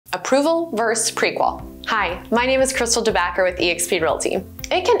approval versus pre-qual. Hi, my name is Crystal DeBacker with eXp Realty.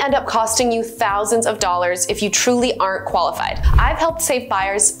 It can end up costing you thousands of dollars if you truly aren't qualified. I've helped save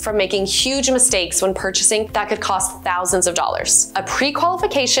buyers from making huge mistakes when purchasing that could cost thousands of dollars. A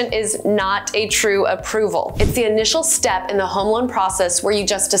pre-qualification is not a true approval. It's the initial step in the home loan process where you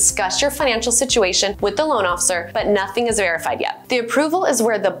just discuss your financial situation with the loan officer, but nothing is verified yet. The approval is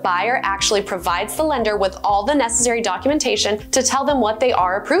where the buyer actually provides the lender with all the necessary documentation to tell them what they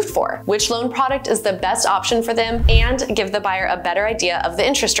are approved for, which loan product is the best option for them, and give the buyer a better idea of the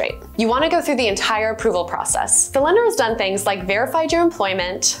interest rate. You want to go through the entire approval process. The lender has done things like verified your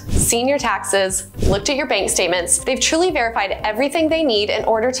employment, seen your taxes, looked at your bank statements. They've truly verified everything they need in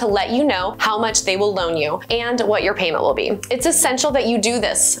order to let you know how much they will loan you and what your payment will be. It's essential that you do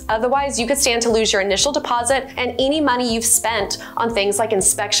this. Otherwise, you could stand to lose your initial deposit and any money you've spent on things like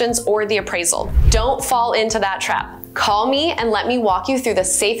inspections or the appraisal. Don't fall into that trap. Call me and let me walk you through the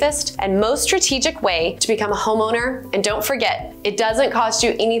safest and most strategic way to become a homeowner. And don't forget, it doesn't cost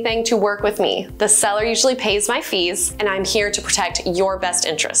you anything to work with me. The seller usually pays my fees, and I'm here to protect your best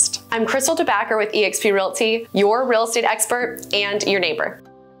interest. I'm Crystal DeBacker with eXp Realty, your real estate expert and your neighbor.